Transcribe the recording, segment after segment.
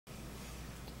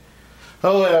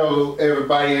Hello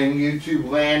everybody in YouTube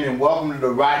land and welcome to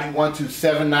the Riding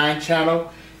 1279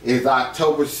 channel. It's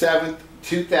October 7th,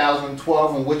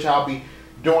 2012 in which I'll be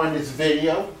doing this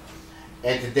video.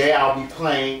 And today I'll be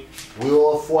playing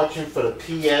Wheel of Fortune for the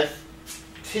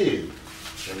PS2.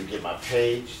 Let me get my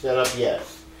page set up,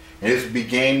 yes. And this will be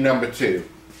game number 2.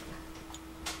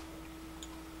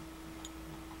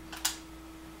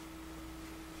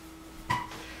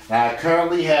 Now I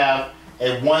currently have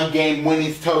a one-game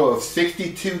winnings total of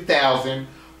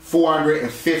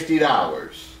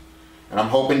 $62,450. And I'm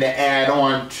hoping to add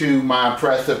on to my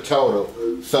impressive total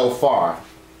so far.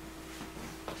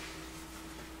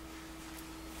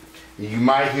 You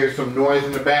might hear some noise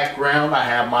in the background. I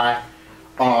have my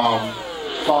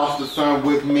foster son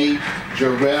with me,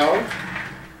 Jarrell.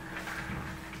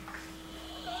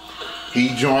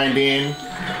 He joined in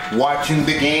watching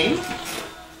the game.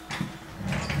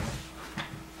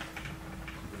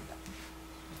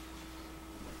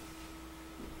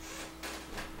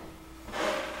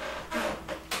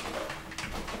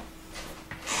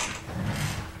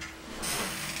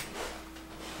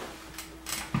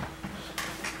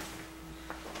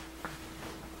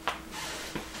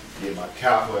 Get my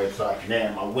calculator so I can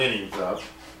add my winnings up.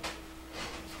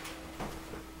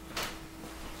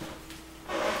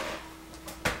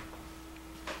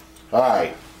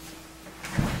 Alright.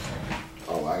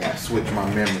 Oh, I gotta switch my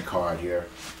memory card here.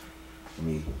 Let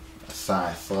me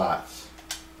assign slots.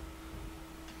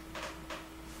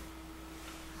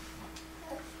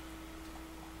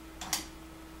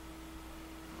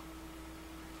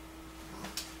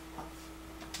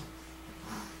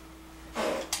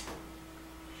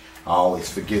 I always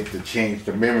forget to change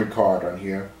the memory card on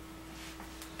here.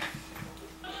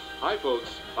 Hi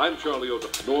folks, I'm Charlie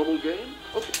O'Donnell. Normal game?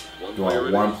 Okay.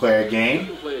 Doing one player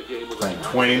game. Playing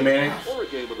 20 minutes.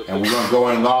 And we're going to go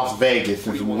in Las Vegas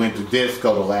since we went to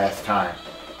disco the last time.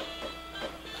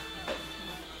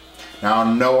 Now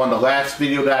I know on the last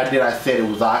video that I did I said it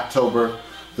was October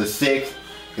the 6th.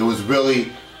 It was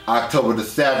really October the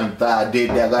 7th that I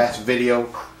did that last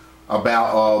video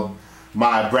about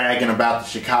my bragging about the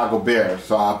Chicago Bears,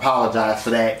 so I apologize for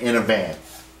that in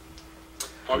advance.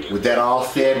 With that all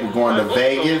said, we're going to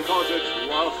Vegas,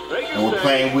 and we're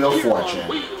playing Wheel of Fortune.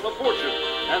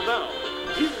 And now,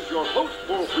 here's your host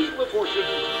for Wheel of Fortune,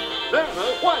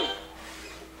 Dana White.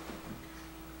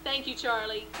 Thank you,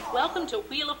 Charlie. Welcome to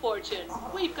Wheel of Fortune.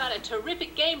 We've got a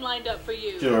terrific game lined up for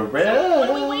you. Jarrell. So what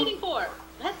are we waiting for?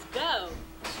 Let's go.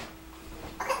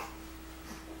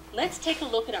 Let's take a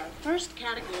look at our first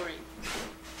category.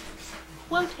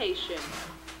 Quotation.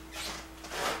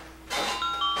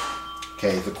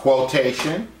 Okay, the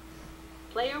quotation.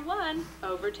 Player 1,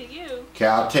 over to you. Okay,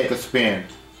 I'll take a spin.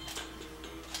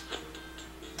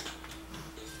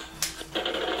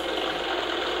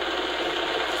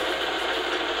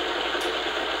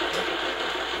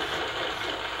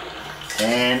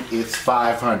 And it's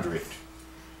 500.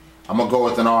 I'm going to go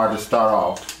with an R to start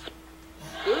off.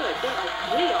 Good, there are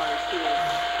 3 R's here.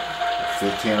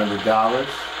 $1,500.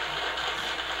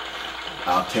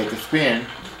 I'll take a spin.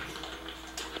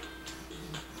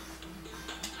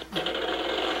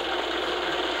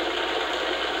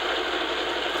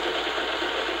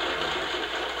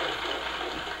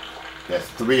 That's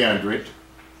 300.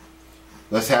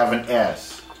 Let's have an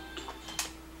S.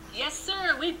 Yes,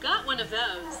 sir, we've got one of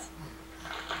those.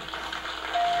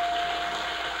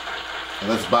 And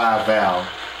let's buy a vowel.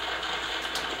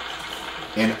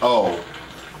 An O.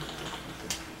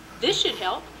 This should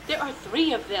help. There are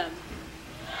 3 of them.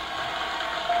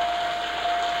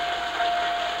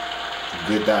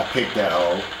 Good that I picked that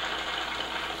O.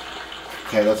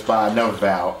 Okay, let's buy another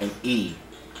vowel. An E.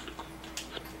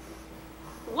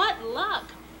 What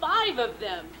luck! 5 of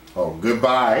them. Oh,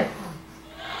 goodbye.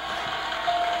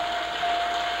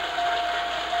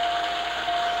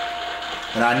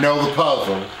 And I know the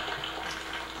puzzle.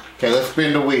 Okay, let's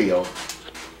spin the wheel.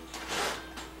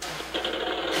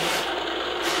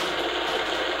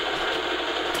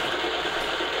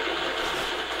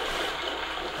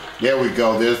 There we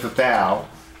go, there's the thou.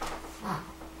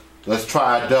 Let's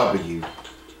try a W.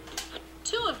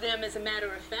 2 of them, as a matter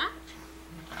of fact.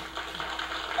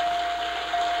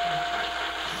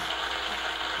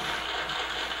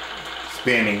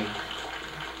 Spinning.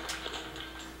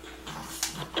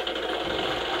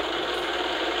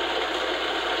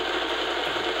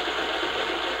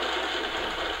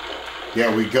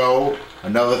 There we go,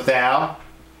 another thou.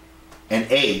 An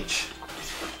H.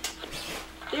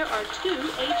 There are 2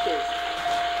 H's.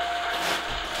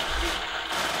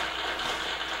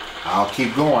 I'll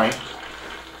keep going.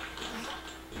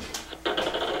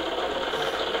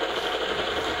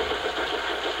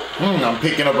 I'm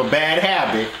picking up a bad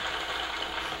habit.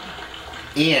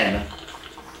 N.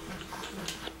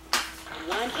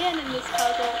 One N in this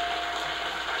puzzle.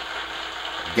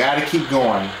 Gotta keep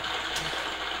going.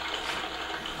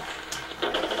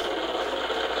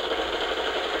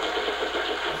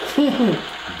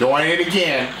 Doing it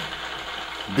again.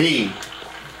 B.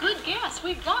 Good guess.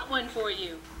 We've got one for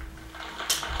you.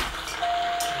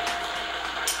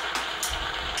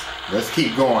 Let's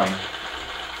keep going.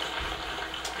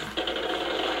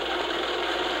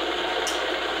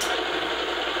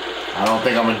 I don't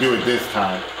think I'm gonna do it this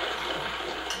time.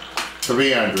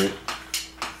 300.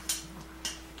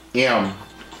 M.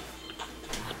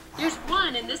 There's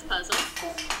one in this puzzle.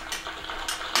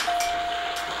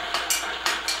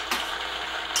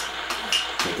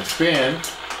 Take a spin.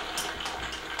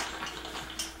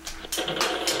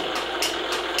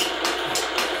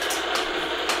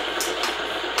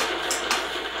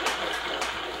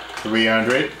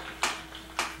 $300.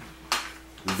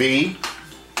 V.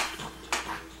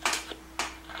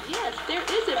 Yes, there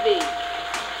is a V.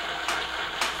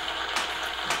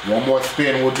 One more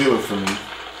spin will do it for me.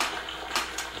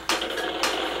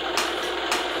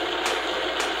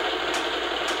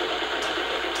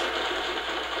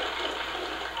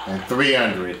 And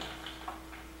 300.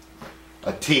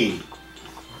 A T.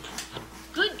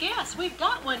 Good guess. We've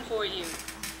got one for you.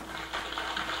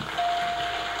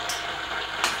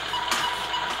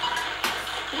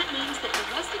 That means that the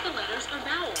rest of the letters are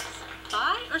vowels.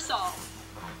 Buy or solve?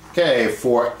 Okay,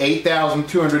 for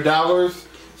 $8,200,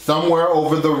 somewhere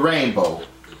over the rainbow.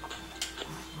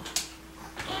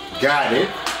 Got it.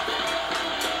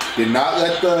 Did not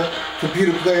let the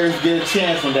computer players get a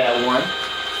chance on that one.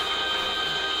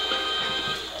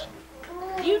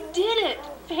 You did it!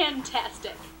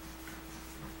 Fantastic.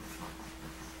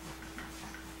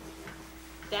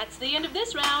 That's the end of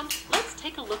this round. Let's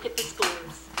take a look at the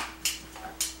scores.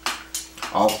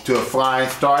 Off to a flying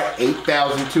start,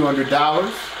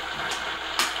 $8,200.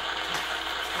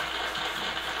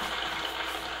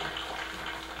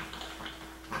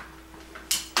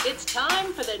 It's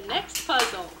time for the next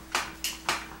puzzle.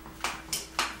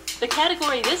 The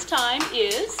category this time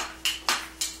is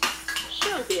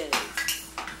showbiz.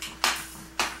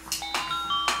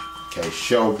 Okay,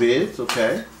 showbiz,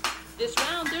 okay. This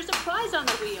round, there's a prize on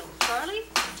the wheel. Charlie,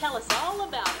 tell us all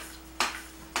about it.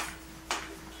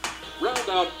 Round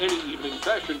out any evening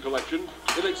fashion collection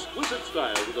in exquisite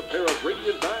style with a pair of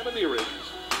radiant diamond earrings.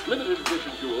 Limited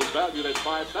edition jewels valued at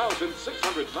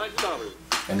 $5,690.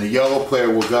 And the yellow player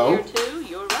will go. Player 2,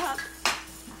 you're up.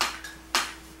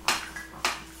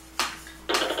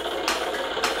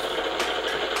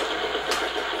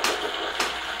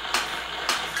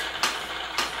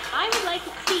 I would like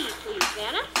a T, please,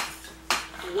 Vanna.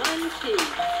 1, 2.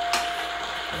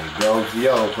 There goes the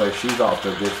yellow player. She's off to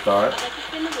a good start. Let's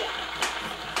spin the wheel.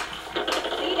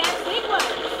 See that big one?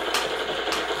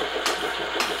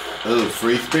 Ooh,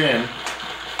 free spin.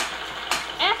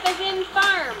 F as in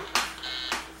farm.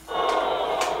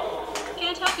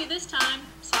 Can't help you this time.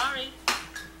 Sorry.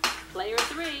 Player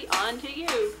 3, on to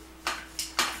you.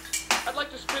 I'd like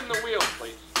to spin the wheel,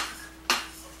 please.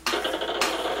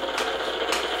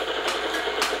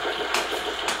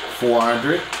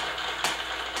 $400.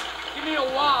 Give me a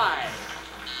Y.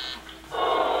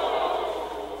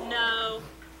 No.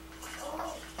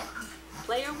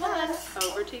 Player 1,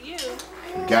 over to you.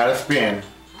 Gotta spin.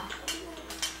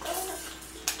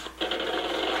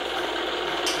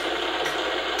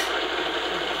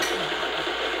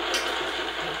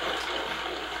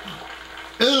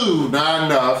 Ooh, not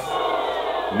enough.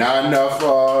 Not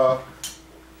enough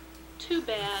Too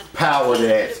bad. power to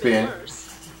that Could've been spin. worse.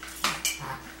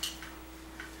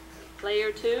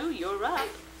 Player 2, you're up.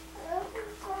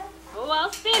 Oh,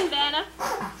 I'll spin, Vanna.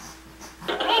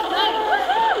 Hey, buddy,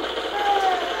 woohoo!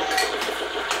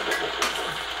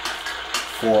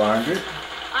 400.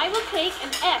 I will take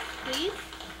an F, please.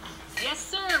 Yes,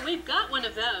 sir. We've got one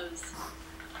of those.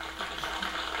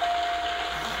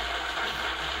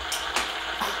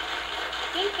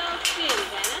 Think I'll spin,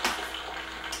 Vanna.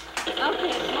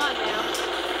 Okay, come on now.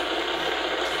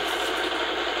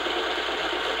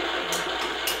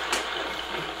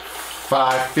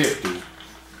 $550.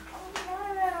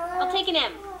 I'll take an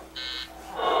M.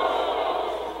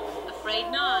 Afraid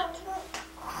not.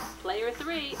 Player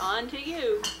 3, on to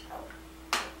you.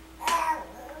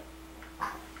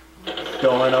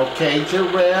 Doing okay,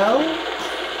 Jarrell?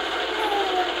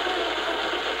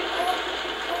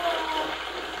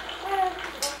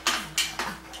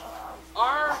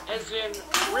 R as in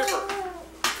river.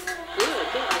 Good,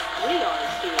 there are 3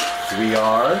 R's here. 3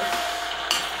 R's.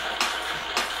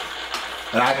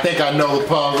 And I think I know the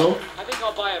puzzle. I think I'll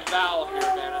I'll buy a valve here,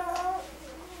 Vanna.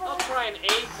 I'll try an 8,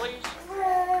 please.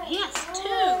 Yes, 2.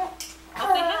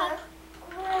 Hope they help.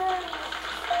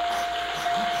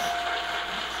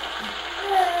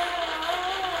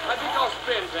 I think I'll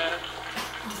spin, Vanna.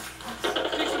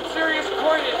 See some serious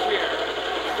coinage here.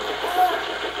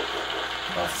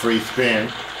 A free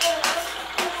spin.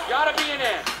 Gotta be an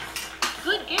N.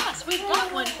 Good guess. We've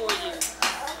got one for you.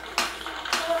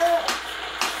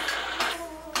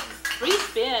 Free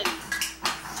spin.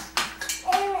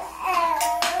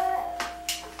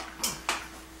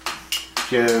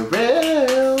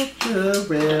 Jarrell,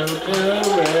 Jarrell,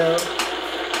 Jarrell.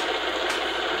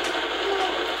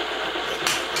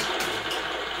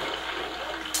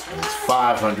 It's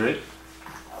 500.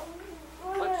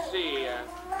 Let's see.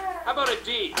 How about a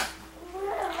D?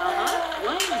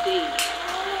 One D.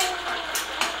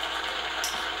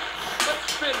 Let's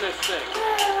spin this thing.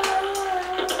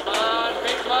 Come on,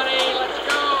 big money, let's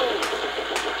go.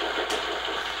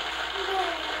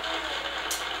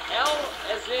 L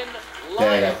as in Dang,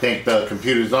 I lion. think the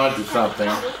computer's onto something.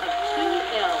 2 L.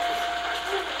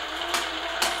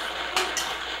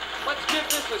 Let's give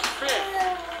this a spin.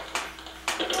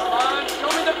 Come on, show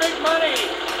me the big money.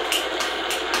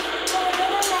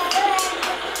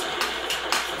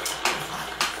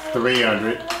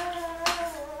 $300.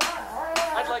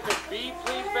 I'd like a B,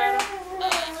 please, Vanna.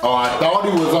 Oh, I thought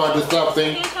he was onto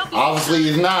something. Obviously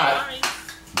he's not.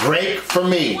 Sorry. Break for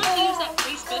me. Want to use that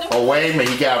free spin? Oh, wait a minute,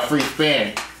 he got a free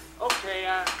spin. Okay,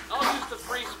 I'll use the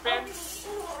free spin.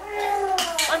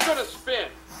 I'm gonna spin.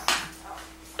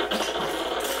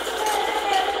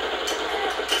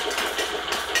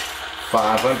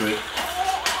 500. Is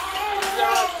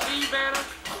there a C, Vanna?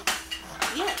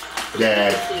 Yes.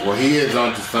 Dad, well, he is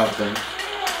onto something.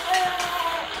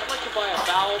 I'd like to buy a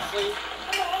vowel, please.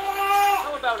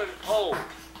 How about an O?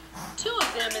 2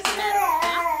 of them, as a matter of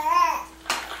fact.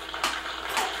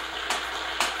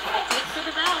 That's it for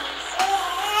the vowels.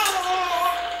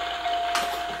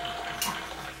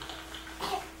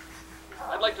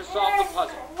 I'd like to solve the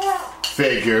puzzle.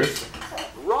 Figures.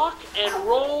 Rock and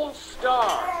roll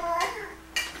star.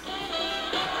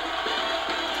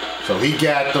 So he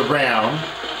got the round,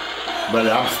 but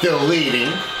I'm still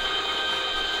leading.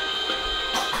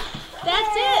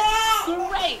 That's it.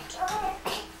 Great.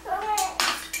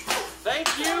 Thank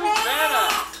you, Vanna.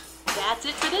 That's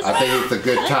it for this I think round. it's a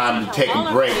good Let's time see to take how a all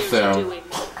our break players are soon. doing.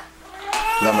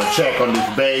 I'm gonna check on this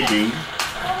baby.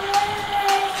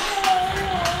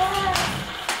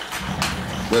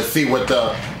 Let's see what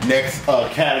the next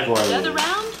category Another is.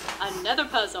 round, another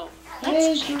puzzle.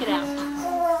 Let's check it out.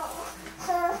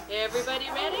 Everybody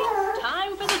ready?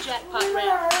 Time for the jackpot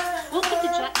round. We'll put the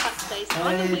jackpot space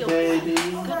on the wheel. baby.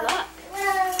 Good luck.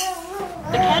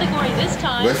 The category this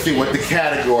time. Let's see what the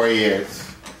category is.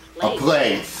 A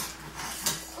place.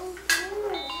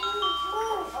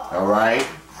 All right.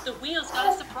 The wheel's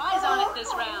got a surprise on it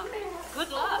this round. Good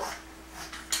luck.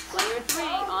 Player 3,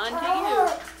 on to you.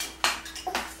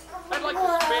 I'd like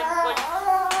to spin, please.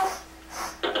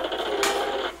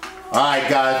 All right,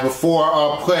 guys.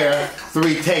 Before player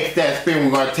 3 takes that spin,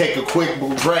 we're gonna take a quick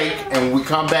break, and when we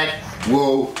come back,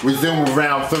 we'll resume with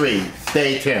round 3.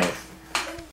 Stay tuned.